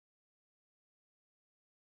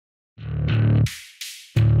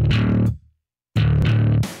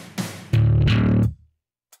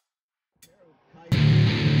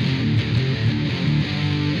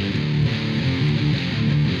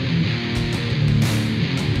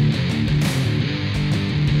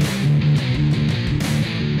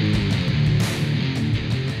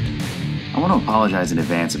want to apologize in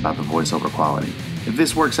advance about the voiceover quality. If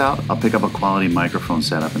this works out, I'll pick up a quality microphone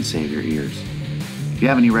setup and save your ears. If you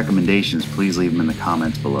have any recommendations, please leave them in the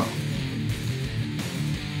comments below.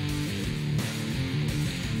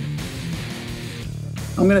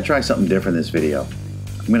 I'm going to try something different this video.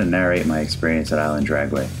 I'm going to narrate my experience at Island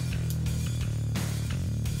Dragway.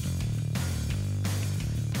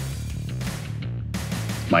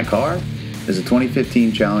 My car is a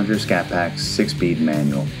 2015 Challenger Scat Pack 6-speed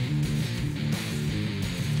manual.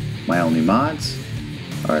 My only mods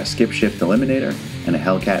are a skip shift eliminator and a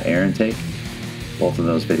Hellcat air intake. Both of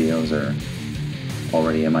those videos are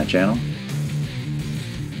already in my channel.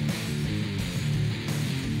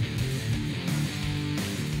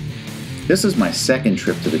 This is my second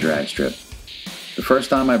trip to the drag strip. The first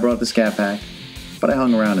time I brought the Scat Pack, but I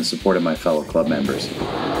hung around and supported my fellow club members.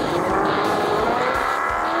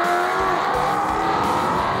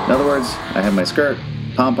 In other words, I had my skirt,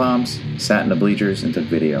 pom-poms, sat in the bleachers, and took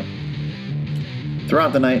video.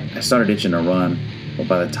 Throughout the night, I started itching to run, but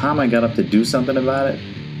by the time I got up to do something about it,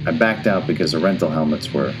 I backed out because the rental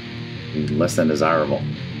helmets were less than desirable.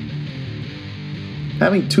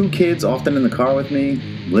 Having two kids often in the car with me,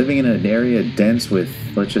 living in an area dense with,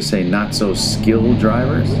 let's just say, not so skilled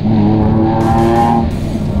drivers,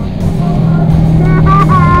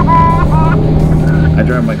 I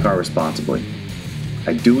drive my car responsibly.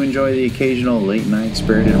 I do enjoy the occasional late night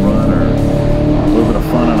spirited run or a little bit of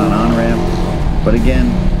fun on an on-ramp, but again,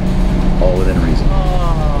 all within reason.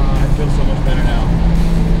 Oh, I feel so much better now.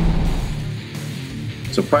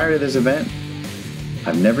 So prior to this event,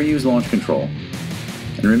 I've never used launch control.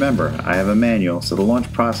 And remember, I have a manual, so the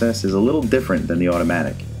launch process is a little different than the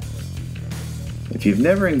automatic. If you've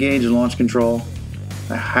never engaged in launch control,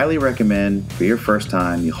 I highly recommend for your first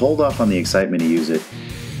time you hold off on the excitement to use it.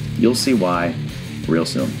 You'll see why real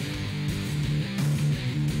soon.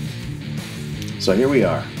 So here we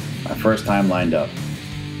are, our first time lined up.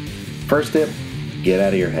 First tip, get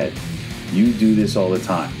out of your head. You do this all the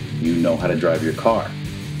time. You know how to drive your car.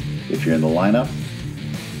 If you're in the lineup,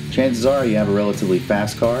 chances are you have a relatively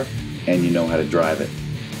fast car and you know how to drive it.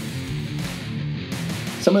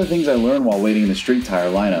 Some of the things I learned while waiting in the street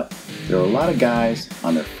tire lineup, there are a lot of guys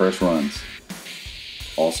on their first runs.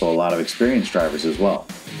 Also a lot of experienced drivers as well.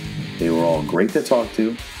 They were all great to talk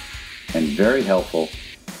to and very helpful,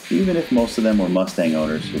 even if most of them were Mustang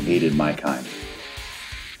owners who hated my kind.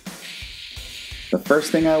 The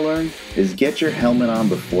first thing I learned is get your helmet on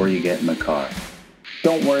before you get in the car.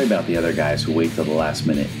 Don't worry about the other guys who wait till the last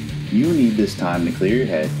minute. You need this time to clear your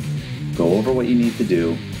head, go over what you need to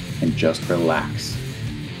do, and just relax.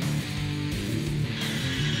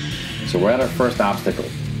 So we're at our first obstacle,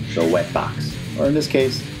 the wet box, or in this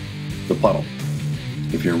case, the puddle.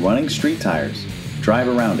 If you're running street tires, drive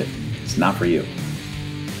around it. It's not for you.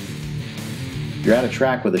 If you're at a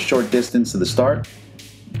track with a short distance to the start,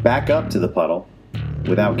 back up to the puddle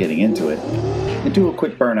without getting into it, and do a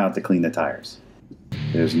quick burnout to clean the tires.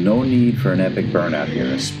 There's no need for an epic burnout here,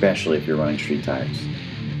 especially if you're running street tires.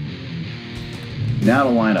 Now to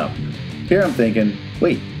line up. Here I'm thinking,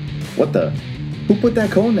 wait, what the? Who put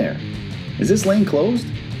that cone there? Is this lane closed?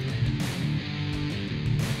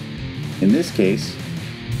 In this case,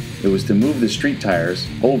 it was to move the street tires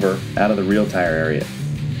over out of the real tire area.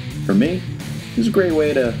 For me, it was a great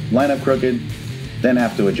way to line up crooked, then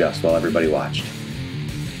have to adjust while everybody watched.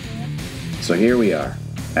 So here we are,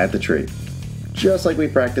 at the tree. Just like we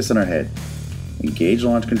practice in our head. Engage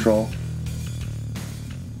launch control.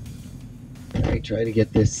 Alright, trying to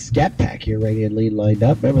get this Scat Pack here right and lean lined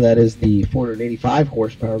up. Remember, that is the 485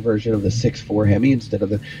 horsepower version of the 6.4 Hemi instead of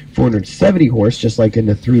the 470 horse, just like in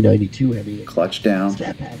the 392 Hemi. Clutch down,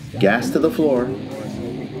 gas to the floor,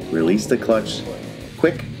 release the clutch,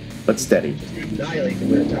 quick but steady. Just annihilate the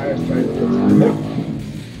rear tires, trying to get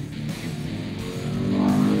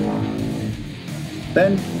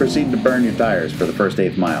Then proceed to burn your tires for the first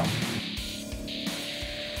 1/8 mile.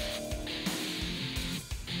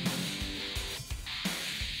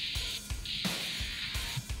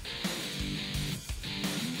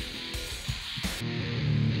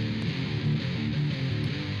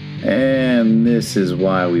 And this is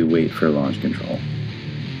why we wait for launch control.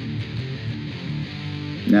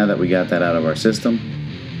 Now that we got that out of our system,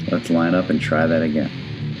 let's line up and try that again.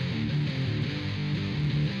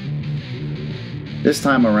 This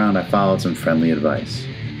time around I followed some friendly advice.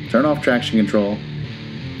 Turn off traction control,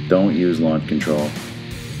 don't use launch control.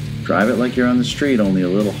 Drive it like you're on the street, only a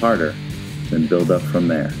little harder, then build up from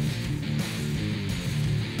there.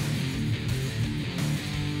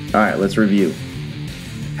 Alright, let's review.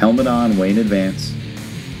 Helmet on way in advance,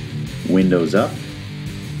 windows up,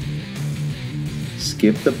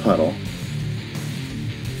 skip the puddle,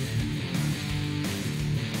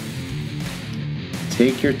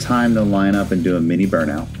 take your time to line up and do a mini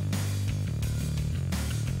burnout.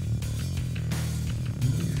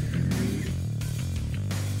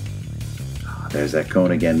 There's that cone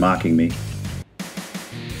again mocking me.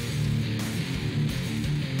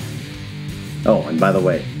 Oh, and by the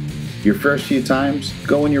way, your first few times,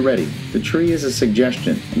 go when you're ready. The tree is a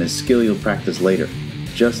suggestion and a skill you'll practice later,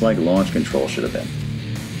 just like launch control should have been.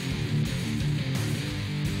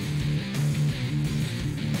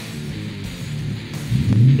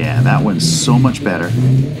 Yeah, that went so much better,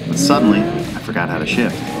 but suddenly I forgot how to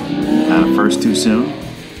shift. Out of first too soon,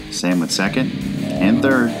 same with second and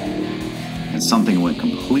third, and something went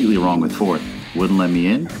completely wrong with fourth. Wouldn't let me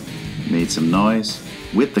in, made some noise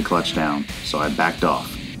with the clutch down, so I backed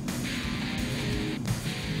off.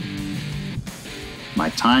 My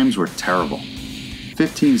times were terrible.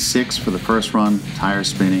 15.6 for the first run, tire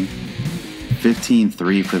spinning.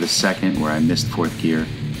 15.3 for the second, where I missed fourth gear.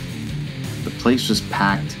 The place was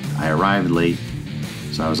packed, I arrived late,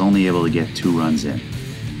 so I was only able to get 2 runs in.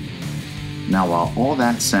 Now while all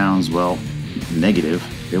that sounds, well, negative,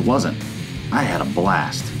 it wasn't. I had a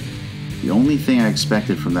blast. The only thing I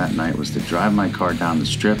expected from that night was to drive my car down the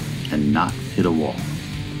strip and not hit a wall.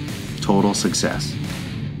 Total success.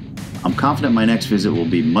 I'm confident my next visit will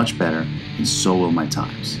be much better, and so will my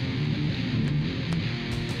times.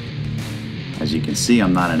 As you can see,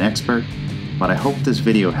 I'm not an expert, but I hope this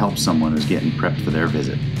video helps someone who's getting prepped for their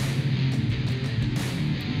visit.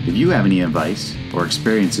 If you have any advice or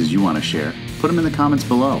experiences you want to share, put them in the comments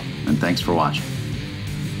below, and thanks for watching.